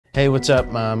Hey, what's up?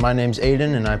 My name's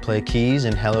Aidan and I play keys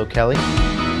in Hello Kelly.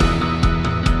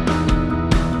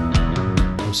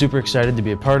 I'm super excited to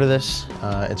be a part of this.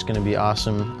 It's going to be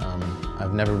awesome.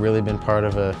 I've never really been part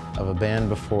of a band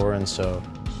before, and so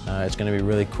it's going to be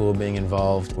really cool being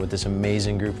involved with this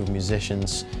amazing group of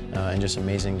musicians and just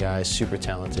amazing guys, super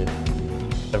talented.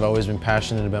 I've always been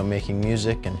passionate about making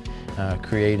music and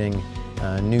creating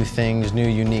new things, new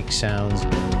unique sounds.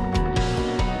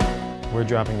 We're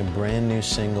dropping a brand new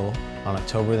single on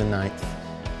October the 9th,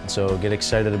 and so get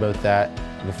excited about that.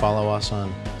 You can follow us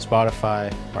on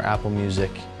Spotify or Apple Music.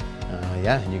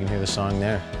 Yeah, and you can hear the song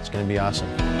there. It's going to be awesome.